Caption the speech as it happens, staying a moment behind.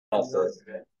Also.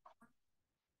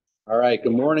 All right.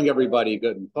 Good morning, everybody.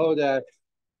 Good in Kodesh.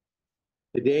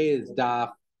 Today is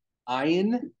Daf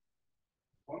Ayin,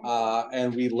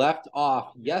 and we left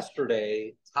off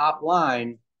yesterday. Top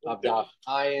line of Daf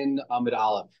Ayin Amid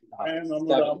Aleph.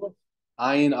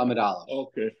 Ayin Amid Aleph.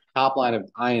 Okay. Top line of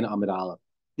Ayin Amid Aleph.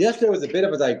 Yesterday was a bit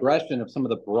of a digression of some of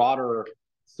the broader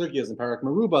sugyas in Parak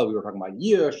Meruba. We were talking about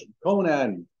Yish, Kona,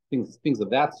 and things of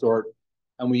that sort.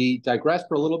 And we digressed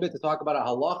for a little bit to talk about a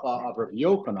halacha of Rav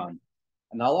Yochanan.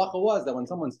 And the halacha was that when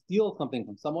someone steals something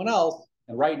from someone else,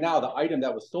 and right now the item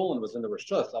that was stolen was in the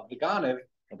rishus of the Ganev,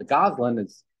 of the Goslin,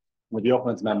 is with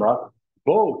Yochanan's memra,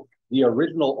 both the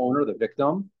original owner, the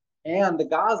victim, and the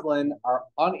Goslin are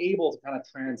unable to kind of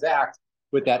transact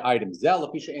with that item. Zel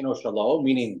lefisha eno shalo,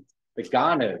 meaning the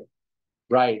Ganev,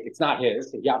 right? It's not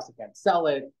his. He obviously can't sell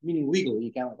it, meaning legally,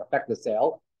 he can't affect the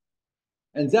sale.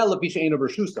 And Zel lefisha eno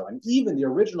bershuso, and even the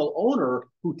original owner,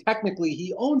 who technically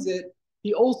he owns it,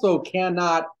 he also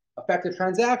cannot affect the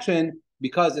transaction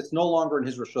because it's no longer in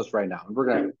his rishus right now. And we're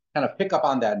going to kind of pick up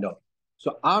on that note.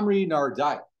 So Amri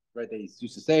Nardai, right? They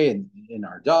used to say in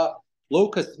Narda,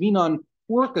 lo kasminan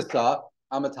urkasa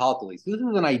amataltali. So this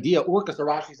is an idea. Urkasa,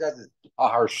 Rashi says, is a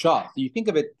harsha. So you think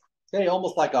of it, say,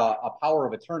 almost like a power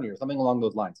of attorney or something along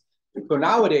those lines. So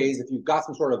nowadays, if you've got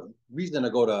some sort of reason to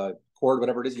go to court,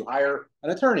 whatever it is, you hire an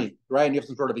attorney, right? And you have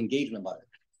some sort of engagement letter.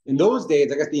 In those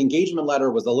days, I guess the engagement letter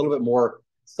was a little bit more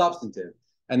substantive.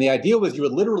 And the idea was you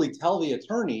would literally tell the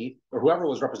attorney or whoever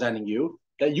was representing you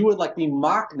that you would like be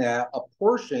makna a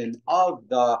portion of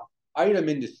the item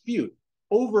in dispute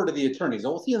over to the attorney. So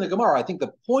we'll see in the Gemara. I think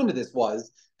the point of this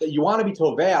was that you want to be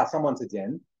tovea someone to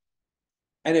din.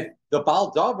 And if the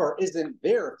Baal Davar isn't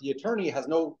there, if the attorney has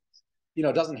no,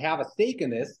 doesn't have a stake in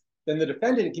this, then the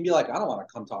defendant can be like, I don't want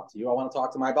to come talk to you. I want to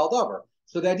talk to my Baal Davar.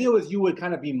 So the idea was you would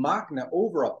kind of be makna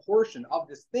over a portion of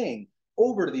this thing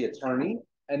over to the attorney,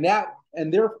 and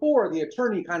therefore the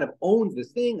attorney kind of owns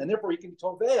this thing, and therefore he can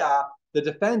tovea the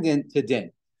defendant to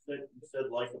din. You said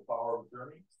like a power of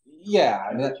attorney? Yeah.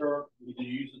 And did you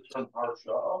use the term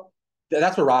harsha?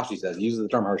 That's what Rashi says. He uses the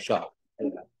term harsha.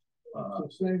 It's the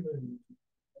same in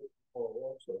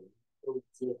also.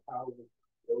 The power of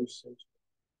those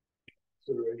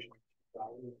considerations.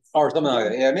 Or something like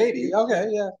that. Yeah, maybe. Okay,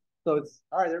 yeah. So it's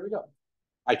all right. There we go.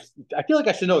 I feel like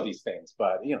I should know these things,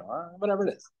 but whatever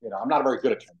it is, I'm not a very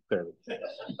good attorney.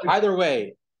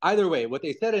 Clearly, either way, what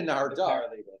they said in Narda,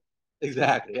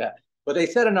 exactly, yeah. What they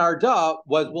said in Narda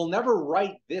was, we'll never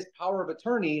write this power of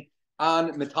attorney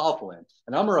on metalfalin.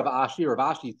 An Amar of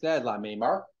Ashi said, La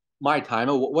Meimar, my time.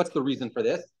 What's the reason for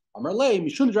this? Amar Le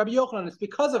Mishum Rabbi Yochanan. It's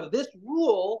because of this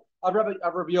rule of Rabbi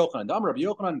Yochanan. Amar Rabbi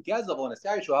Yochanan Gezav and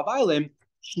Asayishu Havailim.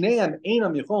 Shneim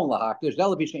Einam Yichon Lahakdish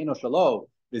Zelapisha Eino Shalo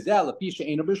Vizelapisha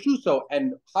Eino Bershuso.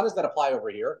 And how does that apply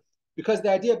over here? Because the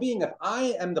idea being, if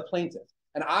I am the plaintiff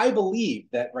and I believe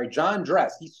that John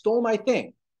Dress, he stole my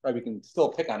thing, right? We can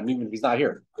still pick on him even if he's not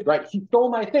here, right? He stole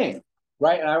my thing,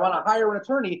 right? And I want to hire an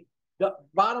attorney. The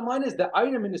bottom line is the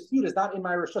item in dispute is not in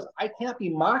my rishus. I can't be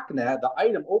makna the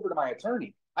item over to my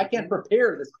attorney. I can't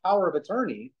prepare this power of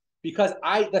attorney because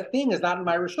the thing is not in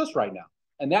my rishus right now.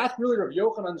 And that's really Rav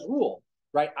Yochanan's rule.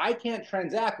 Right, I can't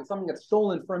transact with something that's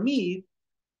stolen from me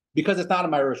because it's not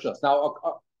in my rishus. Now,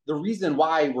 the reason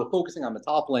why we're focusing on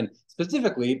metalfalin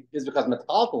specifically is because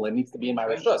metalfalin needs to be in my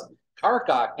rishus.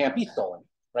 Karka can't be stolen,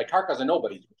 right? Karka's a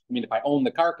nobody. I mean, if I own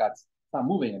the karka, it's not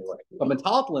moving anywhere. But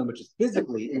metalfalin, which is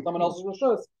physically in someone else's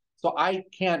rishus, so I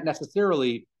can't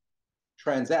necessarily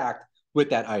transact with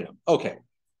that item. Okay.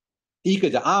 Ika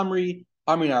de Amri.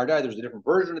 Nardai, there's a different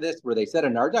version of this where they said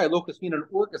in Nardai, Lokasmin and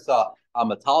Urkasa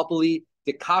Metaltali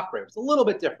de Kafre. It's a little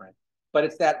bit different, but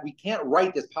it's that we can't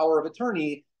write this power of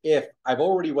attorney if I've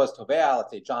already was Tovea,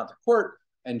 let's say John to court,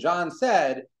 and John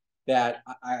said that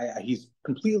he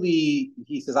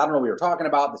says, I don't know what you're talking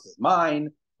about, this is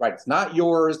mine, right? It's not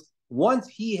yours. Once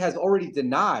he has already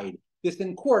denied this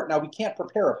in court, now we can't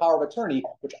prepare a power of attorney,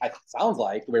 which sounds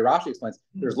like, the way Rashi explains,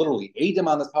 there's literally Adam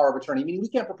on this power of attorney, meaning we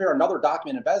can't prepare another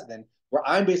document in Bezdin where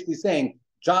I'm basically saying,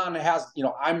 John has,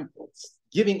 I'm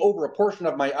giving over a portion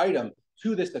of my item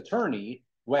to this attorney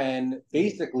when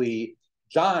basically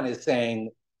John is saying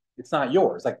it's not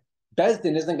yours. Like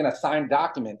Bezdin isn't going to sign a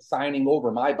document signing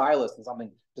over my buy list and something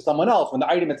to someone else when the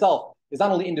item itself is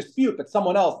not only in dispute, but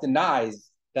someone else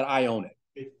denies that I own it.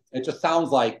 It just sounds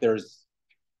like there's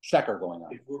sheker going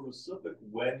on. If we're specific,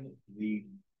 when the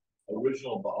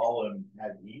original Baalim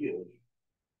had yield,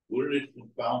 wouldn't it have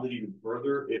found it even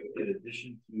further if, in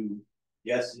addition to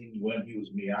guessing when he was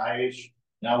miyash,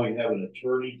 now we have an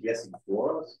attorney guessing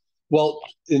for us? Well,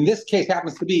 in this case,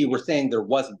 happens to be we're saying there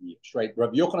wasn't yish, right?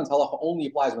 Rav Yochanan's halacha only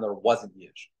applies when there wasn't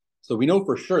yish. So we know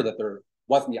for sure that there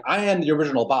wasn't. I am the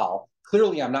original Baal.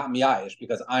 Clearly, I'm not miyayish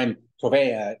because I'm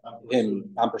tovea him.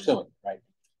 I'm pursuing, right?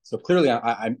 So clearly,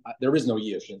 there is no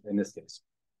yish in this case.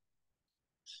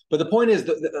 But the point is,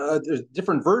 there's a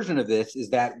different version of this is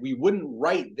that we wouldn't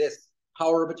write this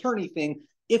power of attorney thing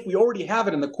if we already have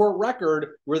it in the court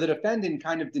record where the defendant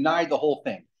kind of denied the whole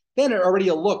thing. Then it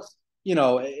already looks,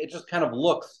 it just kind of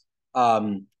looks,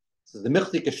 this is the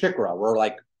Michzik Shikra, where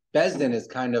like Bezdin is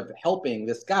kind of helping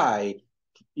this guy,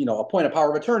 appoint a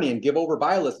power of attorney and give over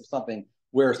bias of something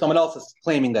where someone else is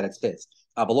claiming that it's his.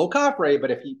 Below Kafre,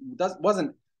 but if he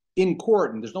wasn't in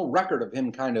court and there's no record of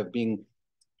him kind of being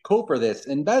for this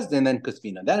in Bezdin, then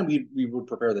Kusvina. Then we would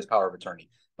prepare this power of attorney.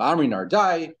 Ba'amri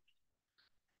Nardai,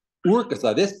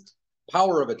 Urkasa, this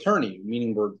power of attorney,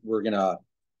 meaning we're gonna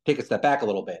take a step back a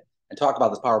little bit and talk about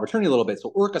this power of attorney a little bit.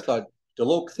 So Urkasa,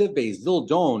 Delok Sivbe,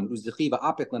 Zildon, Uzichiva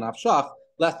Apik Lenafshaf,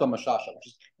 Lesba Mashasha, which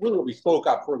is really what we spoke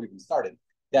about before we even started.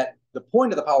 That the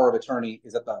point of the power of attorney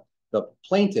is that the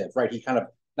plaintiff, right, he kind of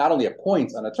not only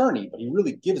appoints an attorney, but he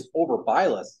really gives over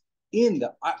bias in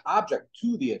the object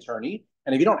to the attorney.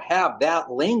 And if you don't have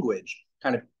that language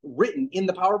kind of written in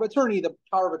the power of attorney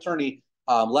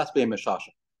less be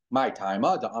mishasha. My time,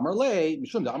 the amarle,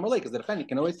 mishum the amarle, because the defendant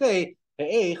can always say,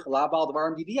 he can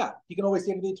always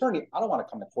say to the attorney, I don't want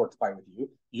to come to court to fight with you.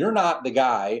 You're not the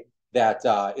guy that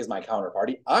is my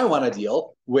counterparty. I want to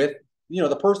deal with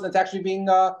the person that's actually being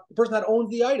the person that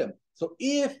owns the item. So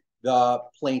if the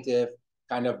plaintiff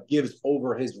kind of gives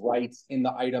over his rights in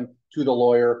the item to the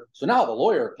lawyer. So now the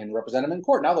lawyer can represent him in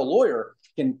court. Now the lawyer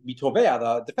can be tovea,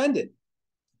 the defendant.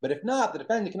 But if not, the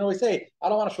defendant can always say, I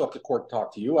don't want to show up to court to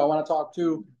talk to you. I want to talk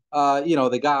to,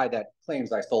 the guy that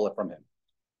claims I stole it from him.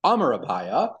 Amar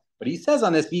Abaya, but he says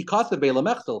on this, you don't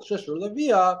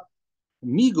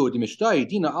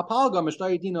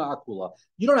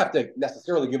have to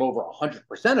necessarily give over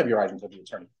 100% of your items to the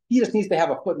attorney. He just needs to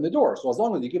have a foot in the door. So as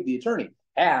long as you give the attorney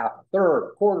half, a third,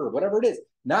 a quarter, whatever it is,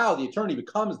 now the attorney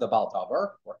becomes the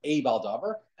baldavar or a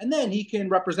baldavar, and then he can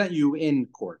represent you in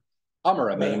court.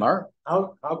 Amar Maimar.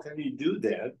 How can he do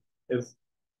that if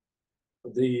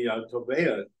the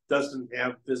tovea doesn't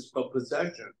have physical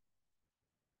possession?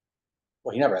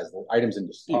 Well, he never has the items in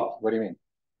dispute. Oh. What do you mean?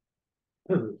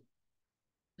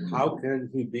 How can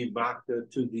he be mocked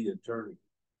to the attorney?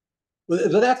 Well,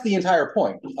 that's the entire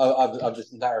point of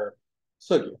this entire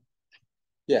sugya.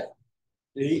 Yeah.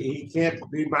 He can't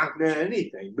be mocked to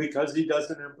anything because he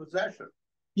doesn't have possession.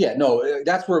 Yeah, no,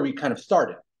 that's where we kind of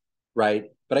started, right?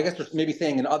 But I guess there's maybe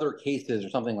saying in other cases or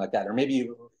something like that, or maybe,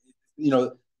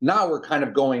 now we're kind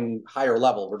of going higher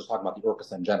level. We're just talking about the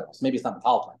Orcas in general. So maybe it's not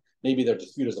Metalton. Maybe their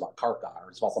dispute is about Karka or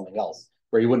it's about something else,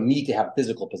 where you wouldn't need to have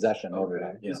physical possession over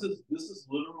that. This is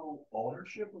literal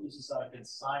ownership, or this is a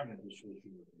consignment issue?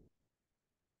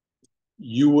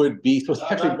 You would be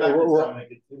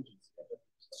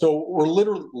so we're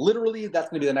literally that's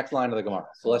going to be the next line of the Gemara.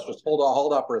 So let's just hold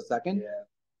off for a second,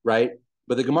 right?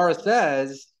 But the Gemara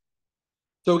says,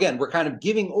 so again, we're kind of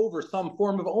giving over some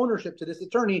form of ownership to this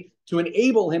attorney to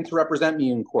enable him to represent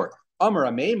me in court. Amar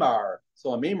a Maimar.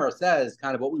 So a Maimar says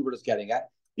kind of what we were just getting at.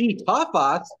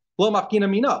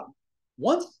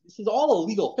 Once this is all a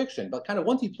legal fiction, but kind of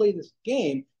once you play this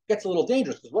game, it gets a little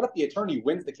dangerous because what if the attorney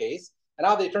wins the case and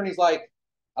now the attorney's like,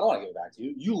 I don't want to give it back to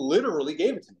you. You literally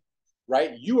gave it to me,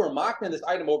 right? You are mocking this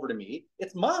item over to me.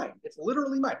 It's mine. It's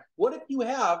literally mine. What if you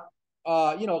have,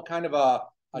 kind of a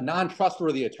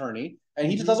non-trustworthy attorney and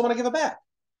he just doesn't want to give it back,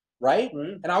 right?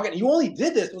 And again, you only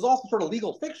did this. It was also sort of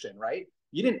legal fiction, right?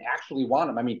 You didn't actually want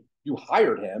him. I mean, you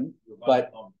hired him,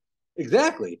 but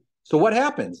exactly. So what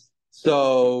happens?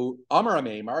 So Amar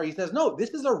Maimar, he says, no, this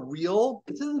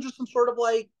isn't just some sort of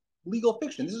like legal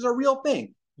fiction. This is a real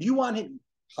thing. You want him,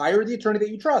 hire the attorney that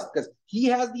you trust because he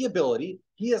has the ability.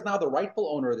 He is now the rightful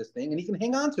owner of this thing and he can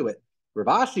hang on to it.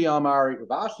 Ravashi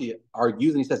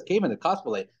argues and he says, Kavan the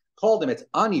Kospele called him, it's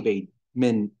Anibe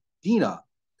Mendina,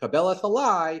 Kabela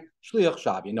Salai, Shliach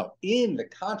Shabi. No, in the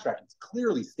contract, it's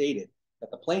clearly stated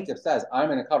that the plaintiff says, I'm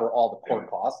going to cover all the court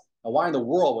costs. Now, why in the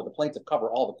world would the plaintiff cover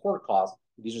all the court costs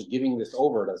if he's just giving this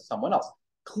over to someone else?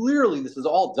 Clearly, this is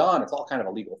all done. It's all kind of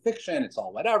a legal fiction. It's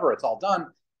all whatever. It's all done.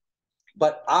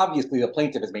 But obviously, the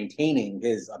plaintiff is maintaining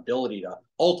his ability to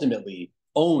ultimately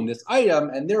own this item.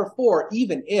 And therefore,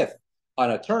 even if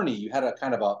an attorney, you had a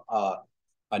kind of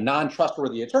a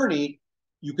non-trustworthy attorney,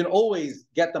 you can always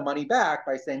get the money back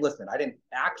by saying, listen, I didn't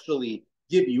actually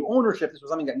give you ownership. This was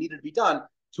something that needed to be done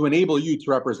to enable you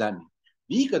to represent me.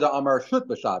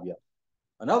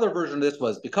 Another version of this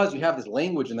was because you have this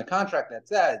language in the contract that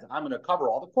says, I'm going to cover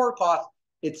all the court costs,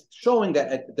 it's showing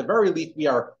that at the very least we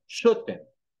are shutin.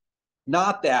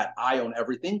 Not that I own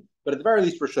everything. but at the very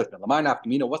least for shutbin. L'may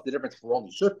nafkamina, what's the difference if we're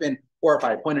only shutbin, or if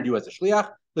I appointed you as a shliach?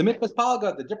 The mitpas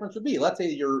palga, the difference would be, let's say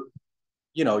your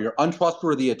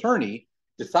untrustworthy attorney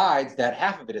decides that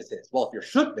half of it is his. Well, if you're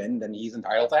shutbin, then he's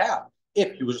entitled to half.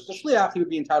 If he was just a shliach, he would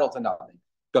be entitled to nothing.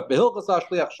 But behilchasa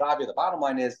shliach shavia, the bottom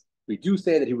line is, we do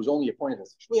say that he was only appointed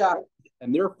as a shliach,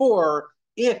 and therefore,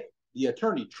 if the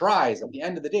attorney tries at the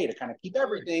end of the day to kind of keep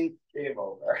everything, game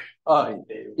over.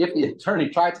 If the attorney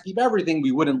tried to keep everything,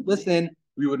 we wouldn't listen.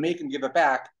 We would make him give it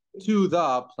back to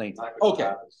the plaintiff.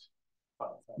 Okay.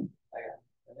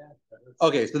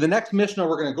 Okay, so the next Mishnah,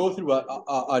 we're going to go through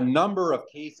a number of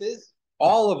cases,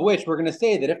 all of which we're going to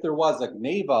say that if there was a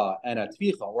gneva and a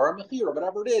tvicha or a mechir or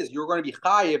whatever it is, you're going to be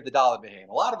chayiv the dalet behem.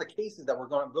 A lot of the cases that we're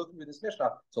going to go through this Mishnah,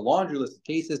 it's a laundry list of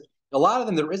cases. A lot of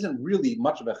them, there isn't really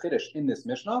much of a chiddush in this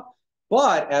Mishnah.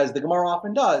 But as the Gemara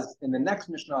often does, in the next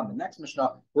Mishnah,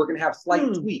 we're going to have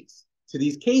slight tweaks to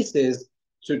these cases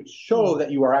to show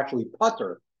that you are actually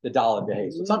putter the dalet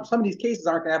behe. So some of these cases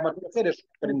aren't going to have much of a chiddush,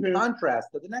 but in contrast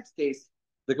to the next case,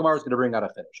 the Gemara is going to bring out a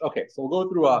chiddush. Okay, so we'll go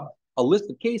through a list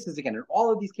of cases again. In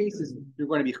all of these cases, you're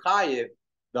going to be chayiv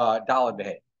the dalet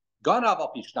behe. Ganav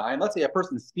al pishnayim. Let's say a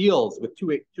person steals with two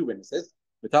witnesses,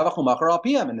 and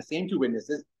the same two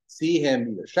witnesses see him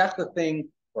either shech the thing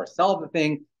or sell the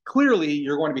thing. Clearly,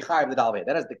 you're going to be chayiv the dalet behe.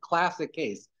 That is the classic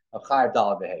case of chayiv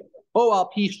dalet behe. O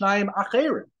al pishnayim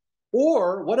acherim.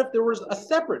 Or what if there was a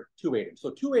separate two edim? So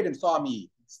two edim saw me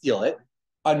steal it.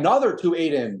 Another two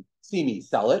edim see me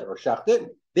sell it or shecht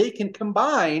it. They can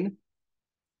combine.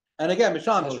 And again,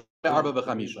 Misham arba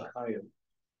b'chamisha.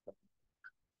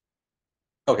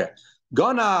 Okay.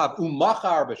 Ganav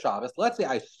umachar b'Shabbos. Let's say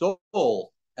I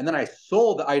stole and then I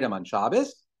sold the item on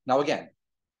Shabbos. Now again,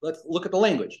 let's look at the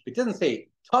language. It doesn't say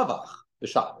tavach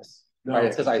b'Shabbos. No, right?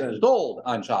 It says I sold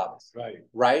on Shabbos.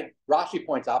 Right? Rashi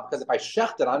points out because if I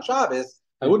shechted on Shabbos,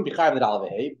 I wouldn't be chayiv the dalet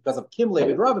behe because of kim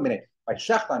levid ravim. If I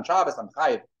shecht on Shabbos, I'm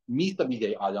chayiv misa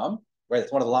midei adam. Right?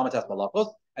 It's one of the lamatas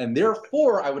balachos, and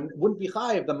therefore I wouldn't be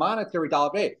chayiv the monetary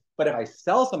dalet behe. But if I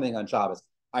sell something on Shabbos,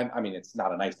 I mean it's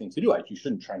not a nice thing to do. You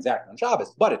shouldn't transact on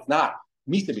Shabbos, but it's not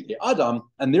misa midei adam,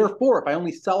 and therefore if I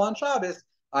only sell on Shabbos,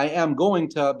 I am going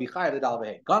to be chayiv the dalet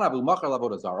behe. Ganavu machar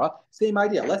lavodah zara. Same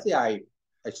idea. Let's say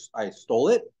I stole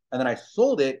it and then I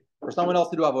sold it for someone else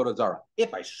to do avodah zarah.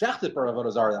 If I shechted for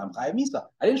avodah zarah, I'm chayiv misa.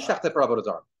 I didn't shecht it for avodah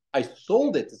zarah. I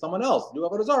sold it to someone else to do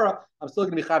avodah zarah. I'm still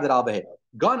going to be chayiv that al behe.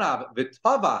 Ganav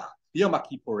v'tavach yom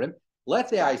kippurim.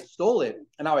 Let's say I stole it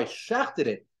and now I shechted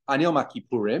it on Yom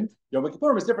Kippurim. Yom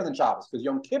Kippurim is different than Shabbos because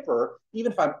Yom Kippur,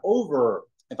 even if I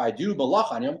do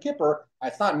malach on Yom Kippur,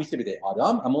 it's not misa b'dei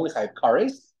adam. I'm only chayiv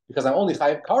kares because I'm only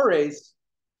chayiv kares.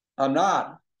 I'm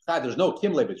not. There's no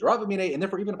kim levid ravimine, and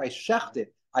therefore even if I shecht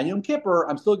it on Yom Kippur,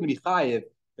 I'm still going to be chayiv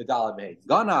the dalet behe.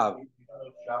 Ganav.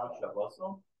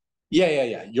 Yeah.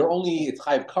 It's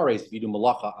chayiv kares if you do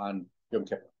malacha on Yom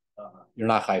Kippur. You're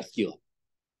not chayiv skila.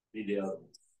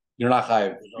 You're not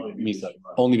chayiv misa.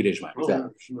 Only b'dei shmai.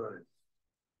 Exactly.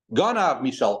 Ganav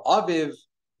mishal aviv.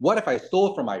 What if I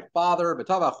stole from my father,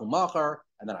 b'tavach umachar,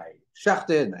 and then I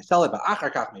shechted and I sell it,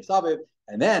 ba'achar kach meisaviv,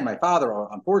 and then my father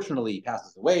unfortunately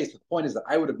passes away. So the point is that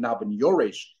I would have now been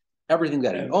yoresh everything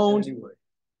that he owned,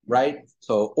 right?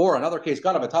 So, or another case,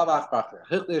 ganav b'tavach b'achar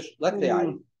chichlish. Let's say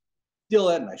I steal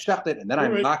it and I shecht it, and then I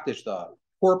makdish the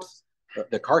corpse,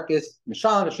 the carcass.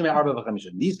 Mishalim v'shemei arba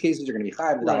v'chamisha. In these cases, you're going to be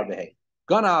chayiv the dalet behe.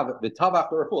 Ganav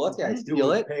b'tavach l'raful. Let's say I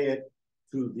steal it. Pay it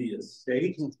to the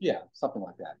estate. Yeah, something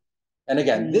like that. And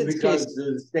again, this because case,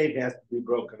 the estate has to be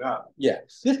broken up. Yeah,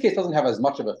 this case doesn't have as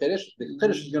much of a chiddush. The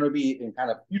chiddush is going to be in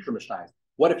kind of future mishnayos.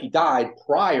 What if he died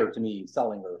prior to me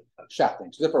selling or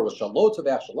shechting? So therefore, it was shalot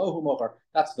tavach shalohu mochar.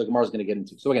 That's what the Gemara is going to get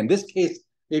into. So again, this case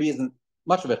maybe isn't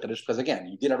much of a chiddush because again,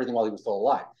 he did everything while he was still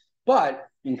alive. But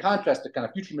in contrast to kind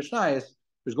of future mishnayos,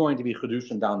 there's going to be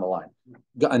chidushim down the line,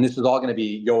 and this is all going to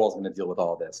be Yoel's going to deal with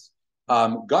all of this.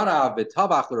 Ganav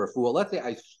v'tavach l'rafua. Let's say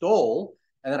I stole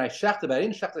and then I shechted, but I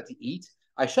didn't shecht it to eat.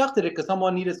 I shechted it because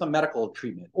someone needed some medical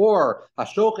treatment. Or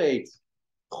hashochet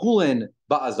chulin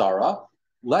ba'azara.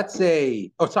 Let's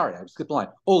say, I skipped the line.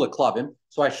 Ola klavim.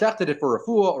 So I shechted it for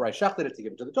refuah, or I shechted it to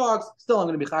give it to the dogs. Still, I'm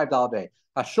going to be chayiv dalet behe.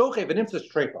 Hashochet v'nimtzas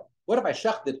trefa. What if I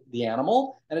shechted the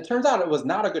animal and it turns out it was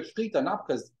not a good shrita, not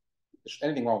because there's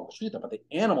anything wrong with the shrita, but the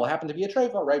animal happened to be a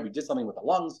trefa, right? We did something with the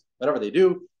lungs, whatever they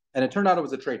do, and it turned out it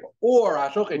was a trefa. Or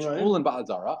hashochet chulin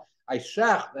ba'azara. I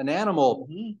shecht an animal,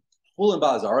 chulin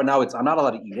ba'azara. Now I'm not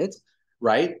allowed to eat it,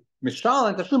 right?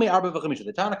 Mishalin tashlume arba v'chamisha.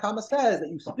 The Tanna Kama says that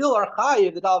you still are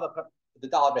chayiv the dalet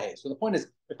behe. So the point is,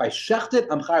 if I shecht it,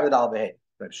 I'm chayiv the dalet behe.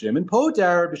 But Shimon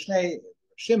poter b'shnei.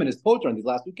 Shimon is poter in these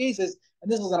last two cases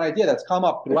And this is an idea that's come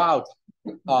up throughout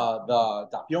the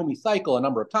Daf Yomi cycle a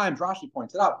number of times. Rashi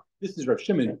points it out. This is Rav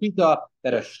Shimon Shchita,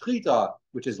 that a shchita,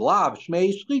 which is lav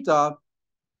shmei shchita,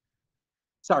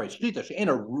 shchita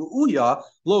she'ena ru'uya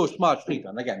lo shma shchita.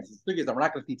 And again, these figures that we're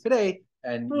not going to see today,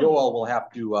 and Yoel will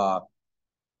have to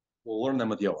we'll learn them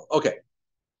with Yoel. Okay,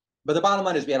 but the bottom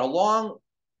line is we had a long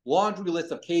laundry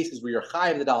list of cases where you're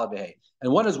chayiv the daled v'hei,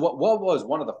 and one is what was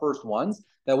one of the first ones,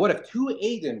 that what if two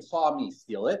Adim saw me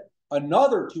steal it,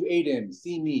 another two Adim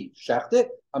see me shecht it,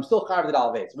 I'm still chayiv the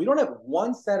daled v'hei. So we don't have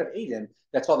one set of Adim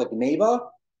that saw the gneva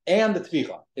and the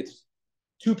tvicha. It's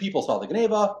two people saw the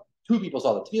gneva, two people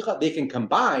saw the tvicha. They can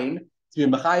combine to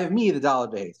be mechayiv me the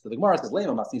daled v'hei. So the Gemara says,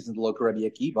 "Lema masnisin lo Rabbi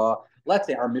Akiva." Let's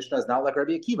say our Mishnah is not like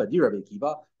Rabbi Akiva. Di Rabbi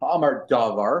Akiva, ha'amar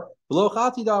davar, below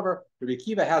chati davar. Rabbi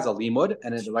Akiva has a limud,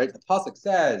 and the pasuk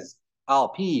says, "Al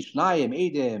pi shnayim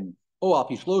edim, al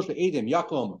pi shlosha edim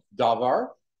yakum davar."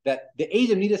 That the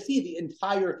edim need to see the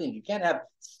entire thing. You can't have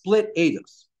split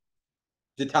edims.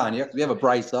 Titania, because we have a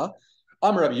brisa.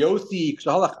 Amar Rabbi Yossi,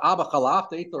 kshalach Abba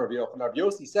Chalafta, Rabbi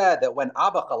Yossi said that when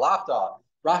Abba Chalafta,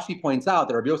 Rashi points out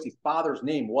that Rabbi Yossi's father's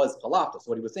name was Chalafta. So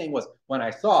what he was saying was, when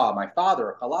I saw my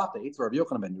father Chalafta, Eitzel Rabbi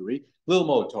Yochanan ben Nuri,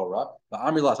 Lilmo Torah, but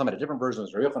Amri La, some had a different version,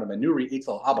 was Rabbi Yochanan ben Nuri,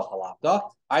 Eitzel Abba Chalafta.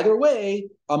 Either way,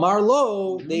 Amar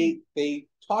Lo, they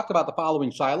talked about the following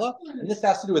shaila, and this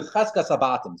has to do with Cheskas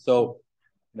Abatim. So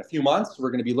in a few months, we're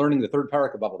going to be learning the third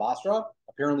parak of Baba Basra.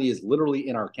 Apparently is literally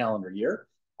in our calendar year.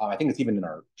 I think it's even in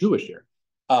our Jewish year.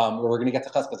 Where we're going to get to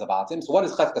Cheskas Abatim. So what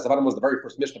is Cheskas Abatim? Was the very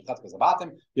first mission of Cheskas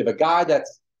Abatim. You have a guy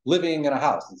that's living in a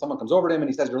house, and someone comes over to him and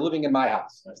he says, "You're living in my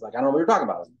house." And it's like, I don't know what you're talking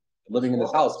about. I'm living in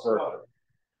this house for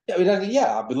I've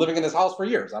been living in this house for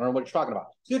years. I don't know what you're talking about.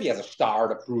 So if he has a star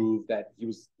to prove that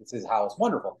it's his house,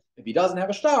 wonderful. If he doesn't have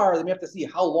a star, then we have to see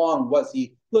how long was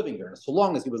he living there. And so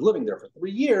long as he was living there for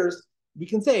 3 years, we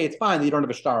can say it's fine that you don't have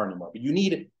a star anymore. But you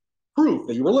need proof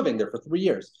that you were living there for 3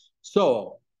 years.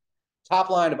 So top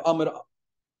line of Amud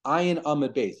Ayin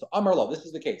Amud Beis. So Amar Lo, this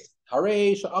is the case.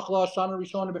 Harei Sha'achla Shana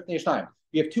Rishon B'fnei Shnayim.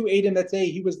 You have two Adim that say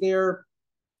he was there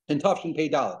in Tafshin Pei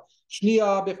Dalet.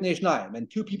 Shnia B'fnei Shnayim. And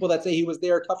two people that say he was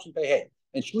there Tafshin Pei Hey.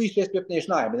 And Shlishes B'fnei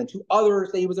Shnayim. And then two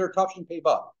others say he was there Tafshin Pei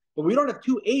Vav. But we don't have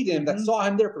two Adim that saw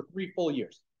him there for 3 full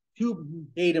years. Two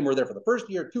Adim were there for the first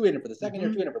year, two Adim for the second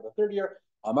year, two Adim for the third year.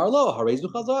 Amar Lo, Harei Zu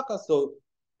Chazaka. So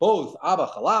both Abba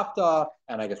Chalafta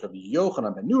and I guess Rabbi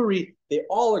Yochanan ben Nuri, they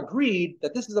all agreed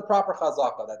that this is a proper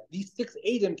chazaka, that these 6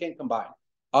 Adim can combine.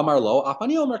 Amar Lo,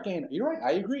 Afani Omer Kain. You're right,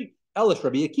 I agree. Elish,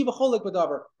 Rabbi Akiva Cholek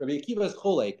B'davar. Rabbi Akiva is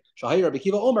Cholek. Shahir Rabbi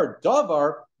Akiva Omer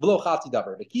Davar V'lo Chatzi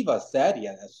Davar. Rabbi Akiva said,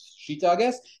 yeah, that's Shita, I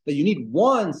guess, that you need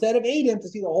one set of Adim to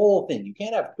see the whole thing. You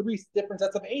can't have 3 different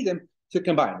sets of Adim to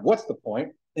combine. What's the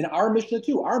point? In our Mishnah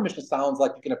too, our Mishnah sounds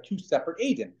like you can have 2 separate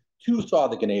Adim. 2 saw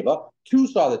the Geneva, 2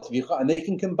 saw the Tvicha, and they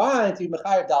can combine to be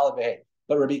Mechayev Daled V'hei.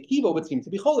 But Rabbi Akiva would seem to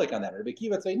be Cholek on that. Rabbi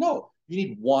Akiva would say, no, you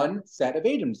need one set of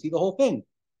Adim to see the whole thing.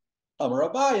 Amar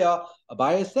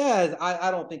Abaya says,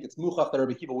 I don't think it's Muchach that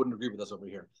Rabbi Akiva wouldn't agree with us over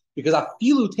here. Because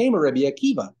Afilu Tamer Rabbi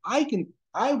Akiva,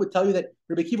 I would tell you that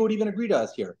Rabbi Akiva would even agree to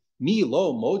us here. Mi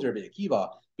lo mod Rabbi Akiva,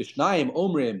 Bishnayim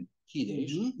Omrim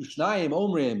Kidesh, Bishnayim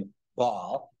Omrim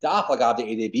Baal, Da'af Lagav de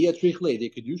Ede Bia Trichle de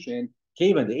Kedushin,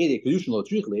 Kavan de Ede Kedushin lo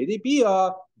Trichle de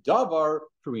Bia, Davar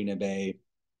Karina Bay.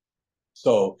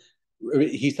 So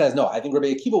he says, no, I think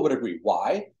Rabbi Akiva would agree.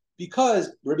 Why?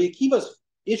 Because Rabbi Akiva's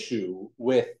issue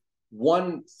with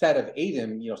one set of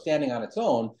Adim, standing on its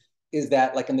own, is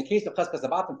that, like in the case of Cheskas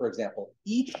Abatim, for example,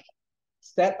 each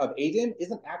set of Adim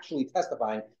isn't actually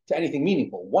testifying to anything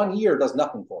meaningful. 1 year does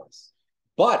nothing for us.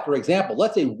 But, for example,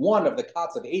 let's say one of the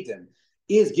Kats of Adim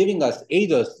is giving us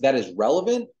Eidos that is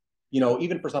relevant,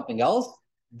 even for something else,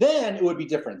 then it would be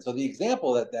different. So the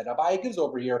example that Abaya gives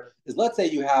over here is, let's say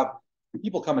you have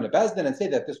people come into Bezdin and say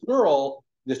that this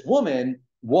woman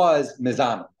was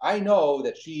Mizana. I know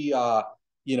that she,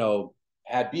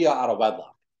 had Bia out of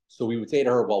wedlock. So we would say to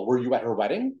her, well, were you at her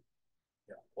wedding?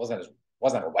 Wasn't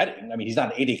her wedding. I mean, he's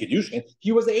not an Eidei Kedushin.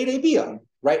 He was an Eidei Bia,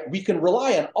 right? We can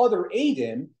rely on other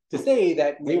Eidim to say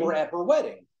that they were at her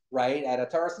wedding, right? At a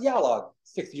Taras Yalog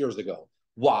 6 years ago.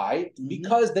 Why?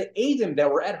 Because the Eidim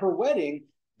that were at her wedding,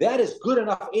 that is good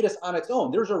enough Eidus on its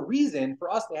own. There's a reason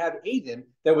for us to have Eidim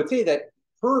that would say that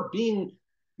her being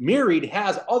married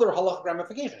has other halachic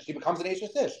ramifications. She becomes an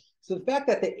Eishes Ish. So the fact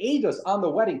that the Eidos on the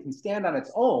wedding can stand on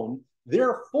its own,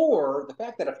 therefore, the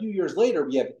fact that a few years later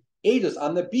we have Eidos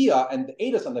on the Bia, and the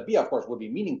Eidos on the Bia, of course, would be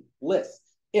meaningless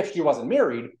if she wasn't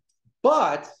married,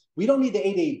 but we don't need the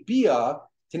Eidei Bia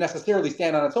to necessarily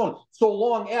stand on its own, so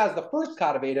long as the first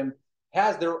Kat of Eidim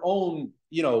has their own,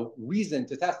 reason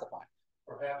to testify.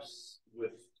 Perhaps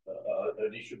with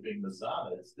an issue being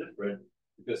Mazana, it's different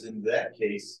because in that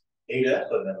case, 8F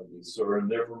enemies, or and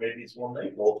therefore maybe it's more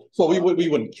maple. So we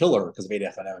wouldn't kill her because of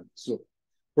 8F. So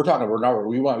we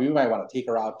might want to take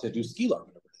her out to do skila or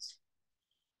whatever it is.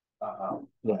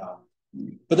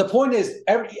 But the point is,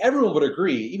 everyone would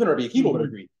agree, even Rabbi Akiva would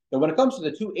agree, that when it comes to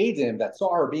the two Eidim that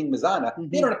saw her being Mizana,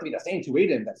 they don't have to be the same two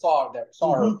Eidim that saw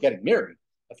her getting married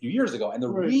a few years ago. And the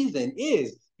reason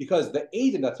is because the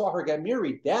Eidim that saw her get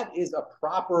married, that is a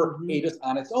proper Eidus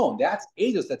on its own. That's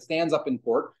Eidus that stands up in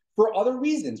court for other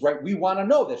reasons, right? We want to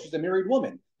know that she's a married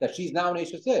woman, that she's now an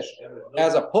Eshes Ish,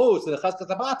 as opposed to the Cheskas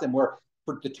Abatim, where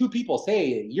for the two people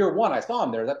say, year one, I saw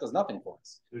him there, that does nothing for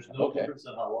us. There's no difference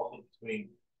in how often between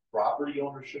property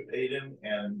ownership Eidim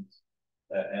and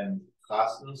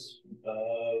Chasnas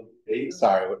Eidim.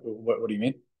 Sorry, what do you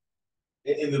mean?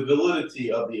 In the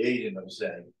validity of the Eidim, I'm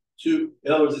saying. In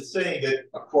other words, it's saying that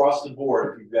across the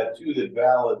board, if you've got two that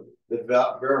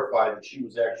verify that she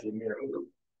was actually married.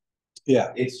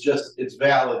 Yeah. It's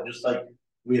valid, just like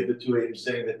we have the two Eidim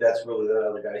saying that that's really that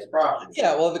other guy's property.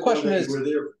 Yeah, well, the question is,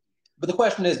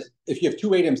 if you have two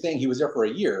Eidim saying he was there for a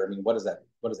year, I mean, what does that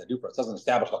do for us? It doesn't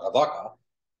establish like a Hadaka,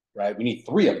 right? We need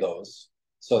three of those.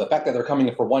 So the fact that they're coming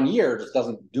in for 1 year just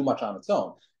doesn't do much on its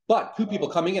own. But two people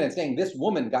coming in and saying this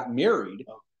woman got married,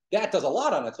 that does a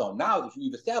lot on its own. Now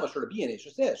you've established her to be an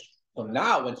Eshes Ish. So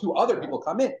now when two other people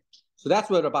come in, so that's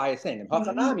what Abai is saying. And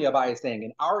Hachanami Abai is saying,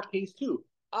 in our case too,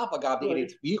 and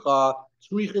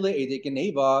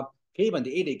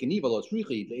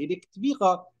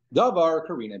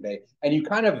you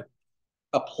kind of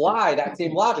apply that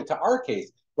same logic to our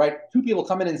case, right? Two people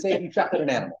come in and say he shot an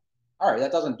animal. All right,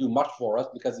 that doesn't do much for us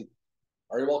because he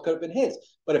very well could have been his.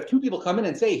 But if two people come in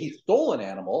and say he stole an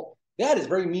animal, that is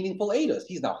very meaningful Eidos.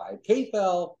 He's now Chayav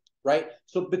Kefel, right?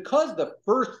 So because the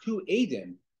first two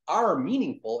Eidim are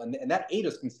meaningful, and that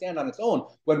Eidos can stand on its own,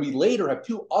 when we later have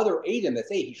two other Eidim that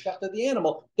say he shechted the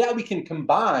animal, that we can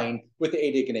combine with the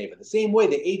Eidei Geneva. The same way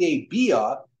the Eidei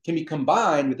Bia can be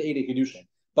combined with the Eidei Kedushin.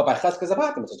 But by Cheskas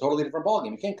Abatim, it's a totally different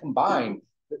ballgame. You can't combine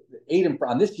the Eidim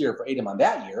on this year for Eidim on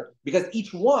that year, because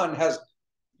each one has,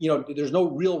 there's no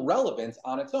real relevance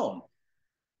on its own.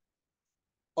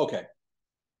 Okay.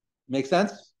 Make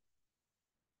sense?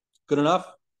 Good enough?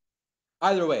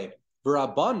 Either way, the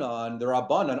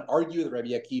Rabbanan argue with Rabbi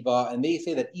Akiva, and they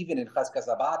say that even in Cheskas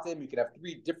Abatim, you could have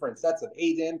three different sets of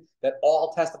Eidim that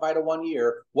all testify to 1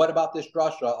 year. What about this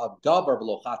drasha of Davar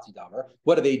V'lo Chatzi Davar?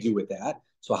 What do they do with that?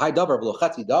 So, Hai Davar V'lo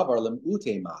Chatzi Davar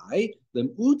Lem'ute Mai,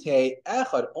 Lem'ute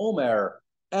Echad Omer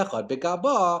Echad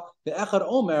Begaba, the Echad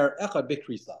Omer Echad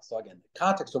Bekrisa. So again, the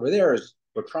context over there is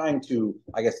we're trying to,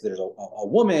 I guess there's a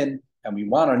woman, and we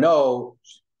want to know,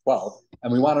 12,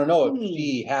 and we want to know if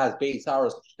she has Beis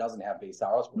Saros, if she doesn't have Beis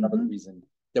Saros, for whatever the reason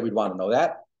that we'd want to know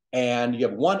that. And you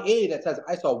have one A that says,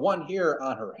 I saw one here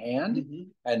on her hand,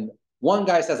 and one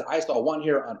guy says, I saw one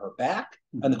here on her back.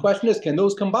 And the question is, can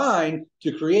those combine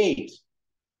to create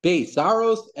Beis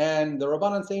Saros? And the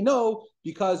Rabbanan say no,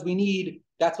 because we need,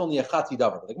 that's only a Chatzi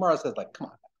Davar. The Gemara says, come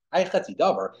on, I Chatzi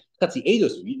Davar, Chatzi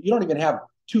Eidos. You don't even have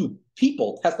two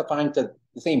people testifying to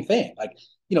the same thing.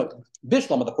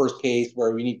 Bishlam of the first case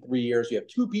where we need 3 years, you have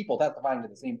two people testifying to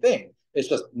the same thing. It's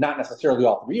just not necessarily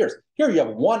all 3 years. Here you have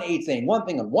one aide saying one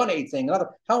thing and one aide saying another.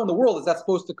 How in the world is that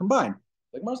supposed to combine?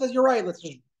 Like Mar says, you're right. Let's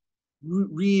just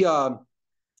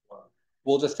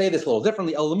we'll just say this a little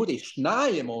differently. It's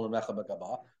not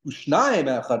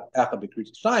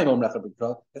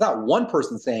one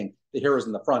person saying the hero is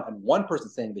in the front and one person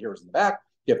saying the hero is in the back.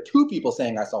 You have two people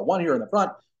saying, I saw one here in the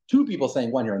front, two people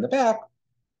saying one here in the back.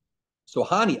 So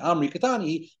Hani, Amri,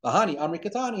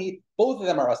 Katani, both of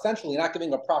them are essentially not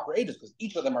giving a proper ages because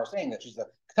each of them are saying that she's a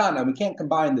Katana, and we can't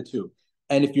combine the two.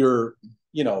 And if you're,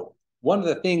 one of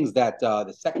the things that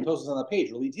the second Tosfos on the page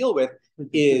really deal with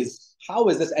is how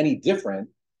is this any different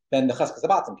than the Cheskas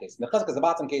Abatim case? In the Cheskas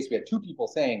Abatim case, we had two people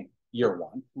saying year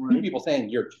one, two people saying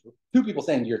year two, two people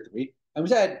saying year three, and we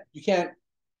said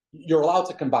you're allowed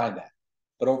to combine that.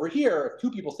 But over here, if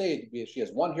two people say she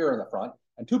has one here in the front,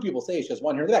 and two people say she has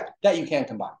one here in the back, that you can't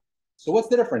combine. So what's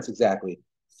the difference exactly?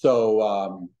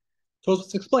 So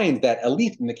Tosfos explains that at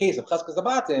least in the case of Cheskas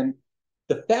Abatim,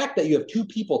 the fact that you have two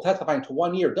people testifying to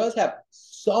 1 year does have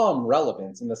some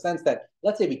relevance in the sense that,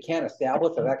 let's say we can't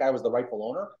establish that guy was the rightful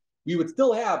owner, we would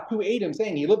still have two Eidim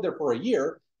saying he lived there for a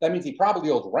year. That means he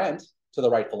probably owes rent to the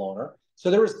rightful owner.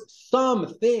 So there is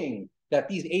something that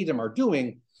these Eidim are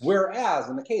doing, whereas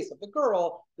in the case of the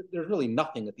girl, there's really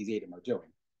nothing that these Eidim are doing.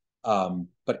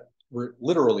 But we're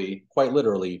quite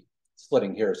literally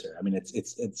splitting hairs here. I mean,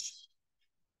 it's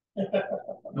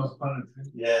No pun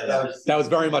intended. Yeah, that was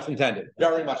very much intended.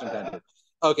 Very much intended.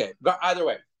 Okay, but either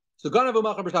way. So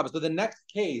the next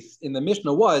case in the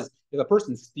Mishnah was if a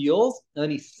person steals and then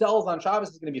he sells on Shabbos,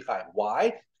 he's going to be chayiv.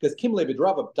 Why? Because Kimle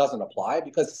B'drava doesn't apply,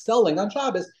 because selling on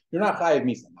Shabbos, you're not chayiv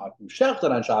misa. Now, if you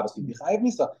shechted on Shabbos, you'd be chayiv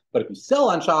misa. But if you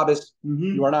sell on Shabbos,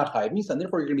 you are not chayiv misa, and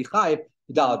therefore you're going to be chayiv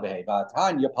dalad behay.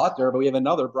 But we have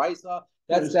another brisa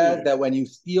that says that when you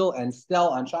steal and sell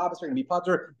on Shabbos, you're going to be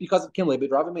pater because of Kimle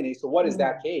B'drava Mene. So what is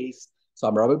that case?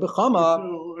 So Rabbi Bechama.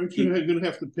 So aren't you going to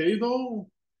have to pay though?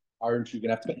 Aren't you going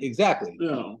to have to pay? Exactly.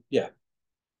 Yeah. Yeah.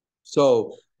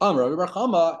 So Rabbi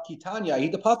Bechama Kitanya he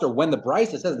the pater. When the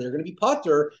brisa says they're going to be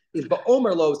pater, is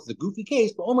ba'omer lo. It's a goofy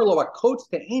case. Ba'omer lo akots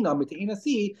te'ena mit'ena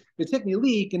si v'tikni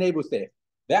li k'nebu seif.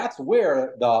 That's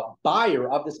where the buyer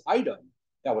of this item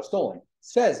that was stolen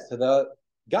says to the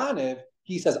ganev,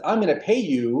 he says, I'm going to pay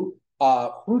you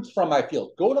fruits from my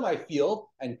field. Go to my field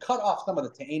and cut off some of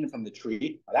the te'enim from the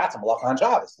tree. Now, that's a malacha on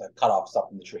Shabbos, to cut off stuff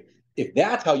from the tree. If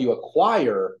that's how you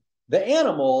acquire the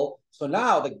animal, so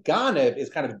now the ganev is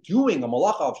kind of doing a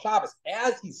malacha of Shabbos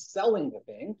as he's selling the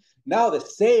thing. Now the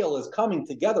sale is coming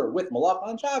together with malacha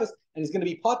on Shabbos, and he's going to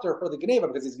be pater for the ganeva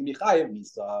because he's going to be chayiv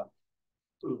misa.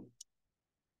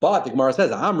 But the Gemara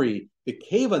says, Amri, the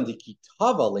kevan the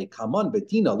kitava le kaman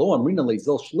betina lo amrina le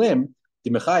zil shlim the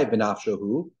mechayiv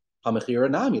benafshahu hamechira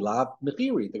nami lav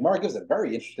mechiri. The Gemara gives a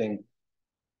very interesting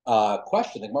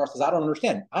question. The Gemara says, I don't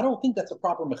understand. I don't think that's a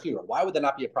proper mechira. Why would that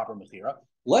not be a proper mechira?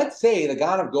 Let's say the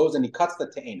ganav goes and he cuts the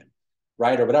te'enim,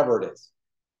 right, or whatever it is.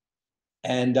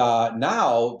 And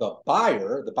now the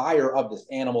buyer of this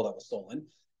animal that was stolen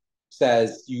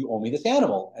says, you owe me this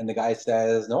animal. And the guy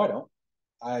says, no, I don't.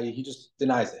 He just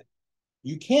denies it.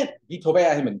 You can't be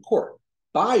tovea him in court.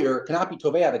 Buyer cannot be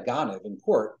tovea the ganav in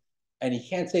court, and he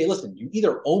can't say, listen, you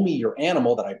either owe me your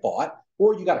animal that I bought,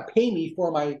 or you got to pay me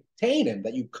for my te'enim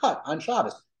that you cut on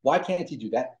Shabbos. Why can't he do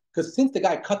that? Because since the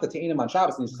guy cut the te'enim on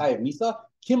Shabbos and he's chayiv misa,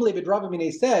 Kimle B'drava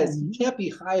Mine says he can't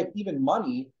be chayiv even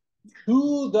money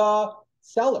to the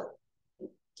seller,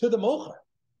 to the mocher,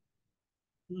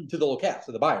 to the lokaf,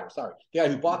 to the buyer, sorry, the guy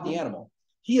who bought the animal.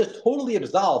 He is totally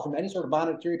absolved from any sort of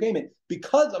monetary payment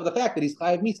because of the fact that he's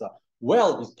chayiv misa.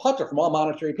 Well, he's pater from all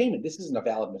monetary payment. This isn't a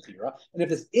valid mechira, and if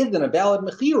this isn't a valid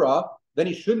mechira, then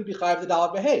he shouldn't be chayiv the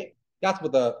dalad behei. That's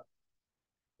what the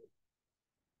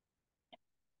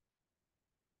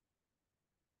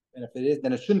and if it is,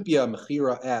 then it shouldn't be a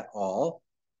mechira at all.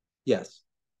 Yes,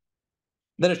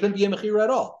 then it shouldn't be a mechira at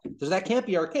all. So that can't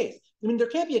be our case. I mean, there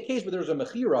can't be a case where there's a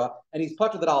mechira and he's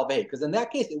pater the dalad behei, because in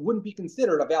that case it wouldn't be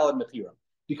considered a valid mechira.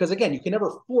 Because again, you can never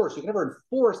enforce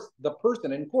the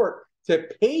person in court to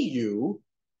pay you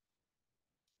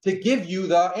to give you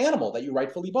the animal that you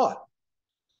rightfully bought.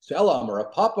 So Elam or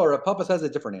Papa says a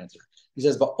different answer. He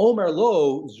says, "But Omer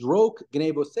lo zrok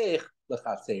gnevosech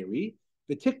lechatzeri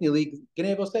v'tiknili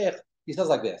gnevosech." He says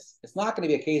like this: it's not going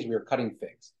to be a case where you're cutting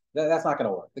figs. That's not going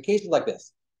to work. The case is like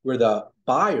this, where the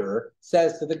buyer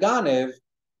says to the ganev,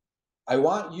 I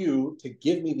want you to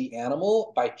give me the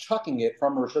animal by chucking it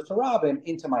from Rosh Hashanah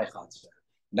into my chatzar.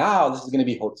 Now this is going to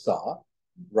be hotzah,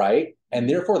 right? And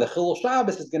therefore the chilul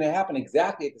Shabbos is going to happen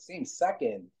exactly at the same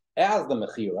second as the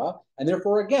mechira, and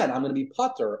therefore again I'm going to be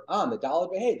pater on the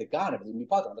dalad behei. The ganev is going to be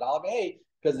pater on the dalad behei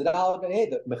because the dalad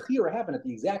behei, the mechira happened at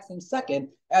the exact same second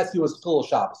as he was chilul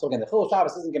Shabbos. So again, the chilul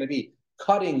Shabbos isn't going to be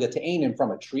cutting the te'enim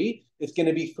from a tree; it's going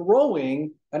to be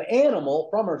throwing an animal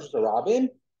from Rosh Hashanah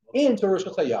into Rosh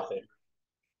Hashanah.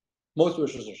 Most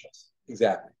Rosh Hashanah,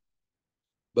 exactly.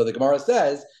 But the Gemara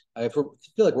says, I feel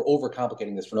like we're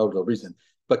overcomplicating this for no real reason.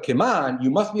 But Kiman, you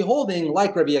must be holding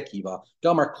like Rabbi Akiva.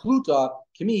 Damar Kluta,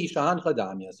 Kimi Shahan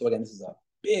Chadamia. So again, this is a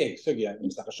big sugya in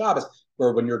Pesach Shabbos,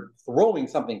 where when you're throwing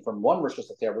something from one Rosh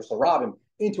Hashanah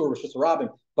into a Rosh Hashanah,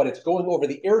 but it's going over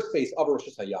the airspace of a Rosh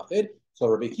Hashanah. So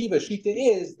Rabbi Akiva's shita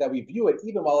is that we view it,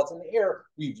 even while it's in the air,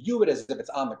 we view it as if it's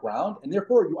on the ground, and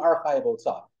therefore you are chayav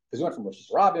otzah. Because you went from Rosh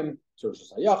Hashanah to Rosh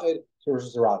Hashanah to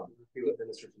Rosh Hashanah.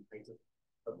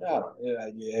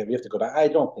 Yeah, we have to go back. I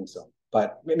don't think so,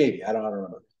 but maybe I don't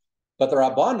remember. But the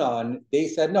Rabbanan, they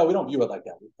said no, we don't view it like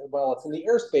that. Well, it's in the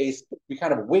airspace. We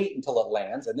kind of wait until it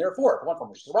lands, and therefore, if it went from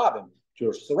Rosh Hashanah to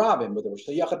Rosh Hashanah with the Rosh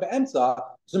Hashanah be'emtza,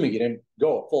 assuming you didn't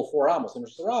go a full 4 amos in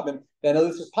Rosh Hashanah, then at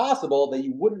least it's possible that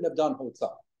you wouldn't have done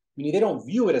hotzah. Meaning they don't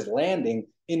view it as landing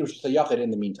in Rosh Hashanah in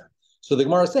the meantime. So the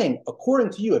Gemara is saying,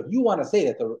 according to you, if you want to say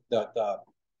that the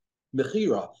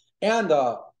mechira and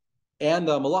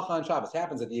the malacha on Shabbos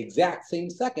happens at the exact same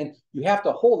second, you have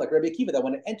to hold like Rabbi Akiva that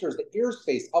when it enters the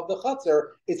airspace of the chutzner,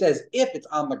 it's as if it's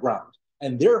on the ground,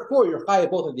 and therefore you're chayav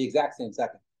both at the exact same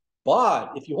second.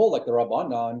 But if you hold like the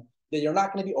Rabbanan, then you're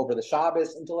not going to be over the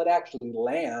Shabbos until it actually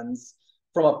lands.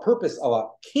 From a purpose of a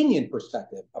kinyan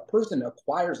perspective, a person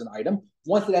acquires an item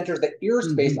once it enters the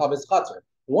airspace of his chutzner.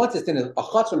 once it's in a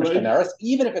chatzar mishtameres,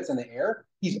 even if it's in the air,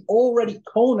 he's already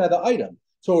kona the item.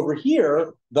 So over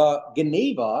here, the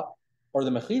geneva, or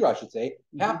the mechira, I should say,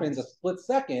 happens a split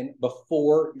second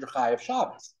before your chayav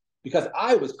Shabbos. Because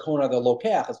I was kona the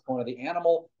lokach, as kona the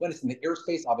animal, when it's in the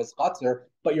airspace of his chatzar,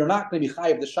 but you're not going to be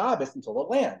chayav the Shabbos until it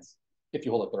lands, if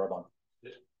you hold it the Rabban. I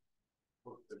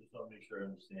just want to make sure I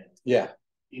understand. Yeah.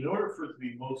 In order for it to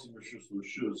be mostly rishus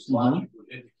rishus, logic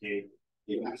would indicate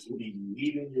it has to be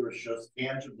leaving your rishus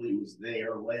tangibly. It was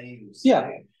there, laying,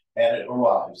 and it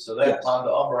arrives. So that Manda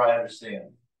Umar, I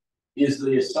understand. Is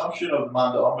the assumption of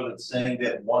Manda Umar that's saying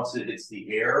that once it hits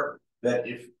the air, that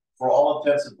if for all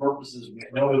intents and purposes we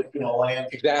know it's going to land?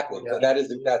 Exactly.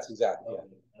 That's exactly.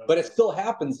 Yeah. But it still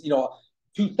happens, 2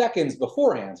 seconds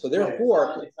beforehand. So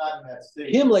therefore, it's not in that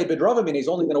state. Himle bedravamine is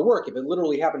only going to work if it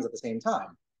literally happens at the same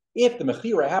time. If the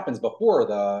mechira happens before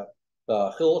the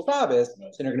chil Shabbos,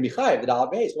 then you're going to be chayiv the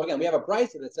dalad base. So again, we have a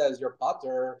brisa that says you're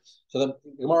pater. So the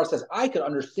Gemara says I could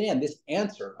understand this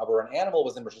answer of where an animal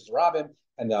was in Rosh Hashanah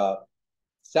and the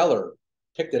seller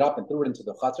picked it up and threw it into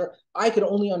the chatzar. I could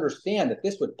only understand that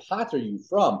this would pater you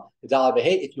from the dalad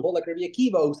behe if you hold like Rabbi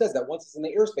Akiva, who says that once it's in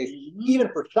the airspace, even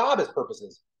for Shabbos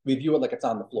purposes, we view it like it's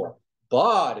on the floor.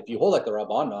 But if you hold like the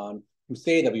Rabbanan, who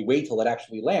say that we wait till it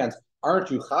actually lands,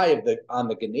 aren't you chayiv on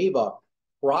the geneva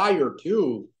prior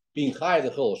to being chayiv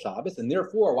the chil Shabbos? And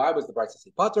therefore, why was the brisa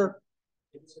say pater?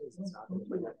 You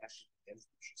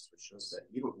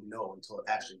don't know until it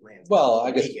actually lands. Well,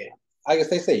 I guess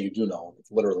they say you do know. It's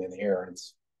literally in the air, and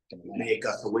it's maybe a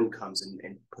gust of wind comes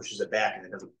and pushes it back, and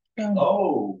it doesn't.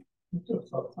 Oh, there's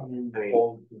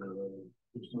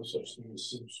no such thing as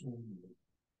Simpson.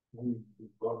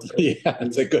 Yeah,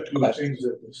 it's a good question.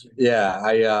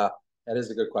 Yeah, that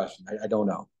is a good question. I don't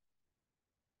know,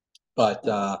 but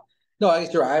no, I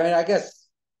guess you're right. I mean, I guess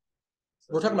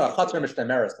we're talking about chatzar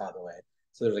mishtameres, by the way.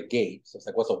 So there's a gate. So it's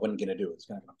like, what's a wind gonna do? It's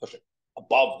gonna push it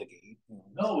above the gate.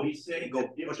 No, he's saying that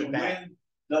if the wind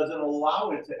doesn't allow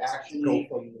it to actually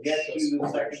get to the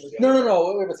second.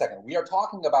 No. Wait a second. We are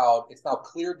talking about it's now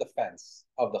cleared the fence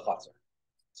of the chatzar,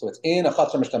 so it's in a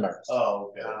chatzar mishtameres.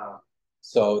 Oh, okay.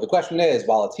 So the question is,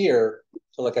 while it's here,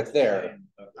 till it gets there.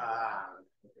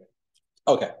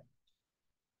 Okay.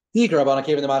 So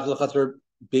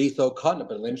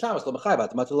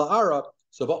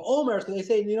but Omer, so they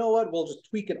say, you know what? We'll just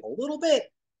tweak it a little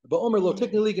bit. But Omer lo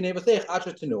technically where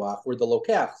the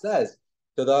lokach says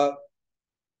to the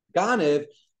Ganiv,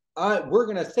 we're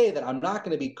going to say that I'm not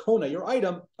going to be kona your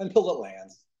item until it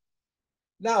lands.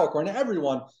 Now, according to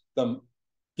everyone, the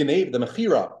Genev, the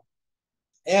Mechira,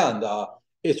 and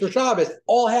Isra Shabbos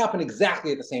all happen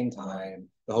exactly at the same time.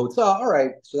 The Hotzah, all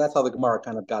right, so that's how the Gemara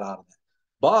kind of got out of it.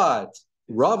 But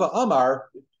Rava Amar,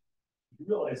 you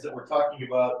realize that we're talking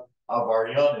about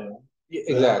Avaryanim.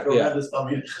 Exactly.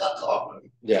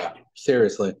 Yeah,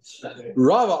 seriously.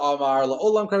 Rava Amar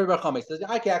Olam Krabi Bar Chama says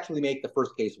I can actually make the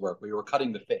first case work where you were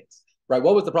cutting the figs. Right?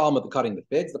 What was the problem with the cutting the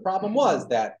figs? The problem was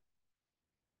that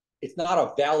it's not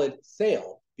a valid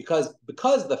sale because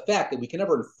the fact that we can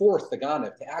never enforce the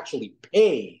Ganev to actually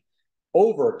pay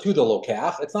over to the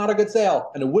lokach, it's not a good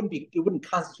sale, and it wouldn't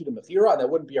constitute a mechira, and that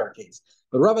wouldn't be our case.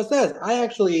 But Rava says I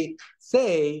actually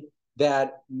say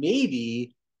that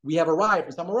maybe we have arrived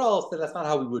from somewhere else that's not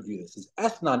how we would view this. Is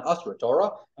Esnan Asra Torah.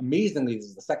 Amazingly, this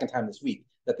is the second time this week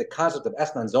that the concept of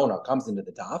Esnan Zona comes into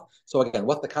the daf. So again,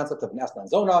 what's the concept of an Esnan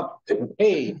Zona? You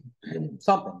pay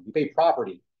something, you pay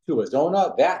property to a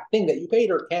Zona, that thing that you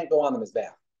paid her can't go on the mizbeach,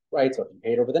 right? So if you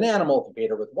paid her with an animal, if you paid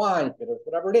her with wine, if you paid her with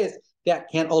whatever it is, that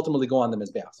can't ultimately go on the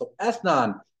mizbeach. So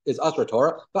Esnan is Asra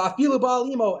Torah, but Afilu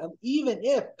Ba'alimo, and even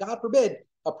if, God forbid,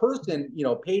 a person,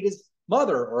 paid his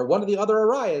mother or one of the other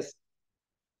arayas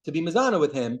to be mizana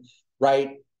with him,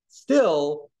 right?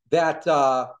 Still, that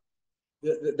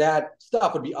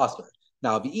stuff would be usher.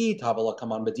 Now, v'i tavala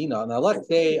come on Medina. Now, let's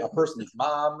say a person's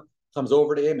mom comes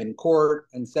over to him in court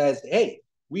and says, "Hey,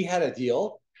 we had a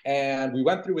deal and we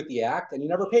went through with the act, and you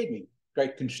never paid me."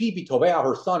 Right? Can she be tovea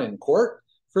her son in court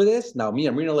for this? Now, me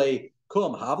and Rinale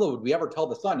kum havla. Would we ever tell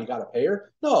the son you got to pay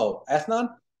her? No,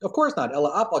 esnan. Of course not.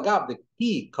 Ela apagav the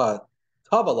he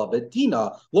Tavala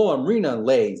bedina lo amrina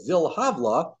le zil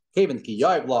havla kaven ki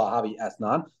yavla havi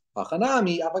esnan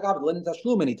achanami apagav lenin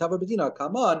tashlumeni tava bedina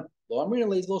kaman lo amrina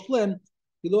le zil shlim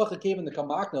bilocha kaven the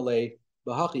kamakna le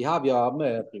bahachi havya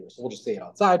me. So we'll just say it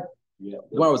outside. Yeah,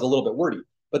 the one was a little bit wordy,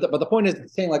 but the point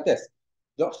is saying like this: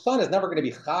 the son is never going to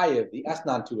be chayiv the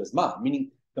esnan to his mom, meaning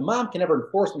the mom can never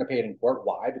enforce him to pay it in court.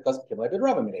 Why? Because of kimlei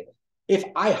b'drava. If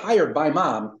I hired my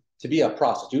mom to be a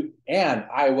prostitute, and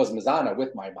I was mizana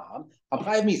with my mom, I'm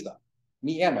chayiv misa.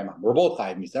 me and my mom. We're both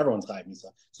chayiv misa. Everyone's chayiv misa.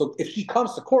 So if she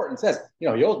comes to court and says, he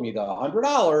owes me the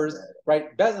 $100,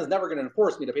 right? Bezdin is never going to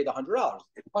enforce me to pay the $100.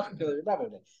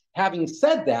 Having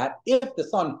said that, if the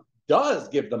son does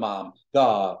give the mom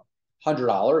the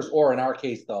 $100, or in our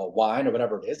case, the wine or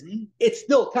whatever it is, it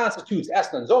still constitutes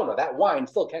esna zona. That wine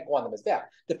still can't go on the mizbeach.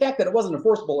 The fact that it wasn't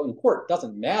enforceable in court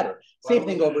doesn't matter. Same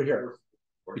thing over here.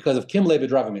 Because of Kim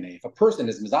Levidravimine, if a person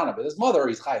is mizana with his mother,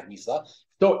 he's chayiv misa.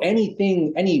 So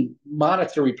any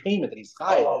monetary payment that he's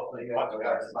chayiv,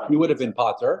 he would have been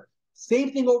pater.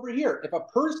 Same thing over here. If a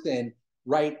person,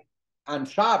 right, on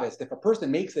Shabbos, if a person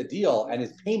makes a deal and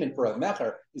his payment for a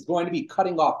mecher is going to be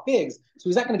cutting off figs, so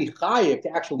he's not going to be chayiv to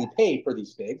actually pay for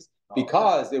these figs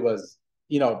because it was,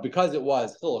 because it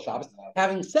was Chilul Shabbos.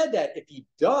 Having said that, if he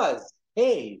does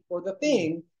pay for the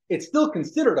thing, it's still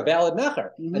considered a valid mecher.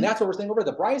 And that's what we're saying over.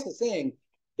 The Bryce is saying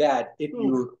that if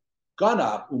you're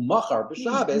gonna umachar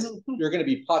b'Shabbos, you're going to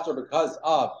be pater because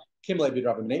of Kimle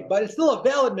b'Dravimine, but it's still a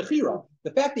valid mechira.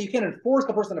 The fact that you can't enforce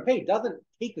the person to pay doesn't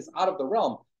take this out of the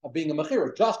realm of being a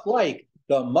mechira. Just like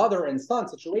the mother and son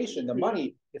situation, the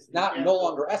money is no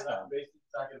longer esna.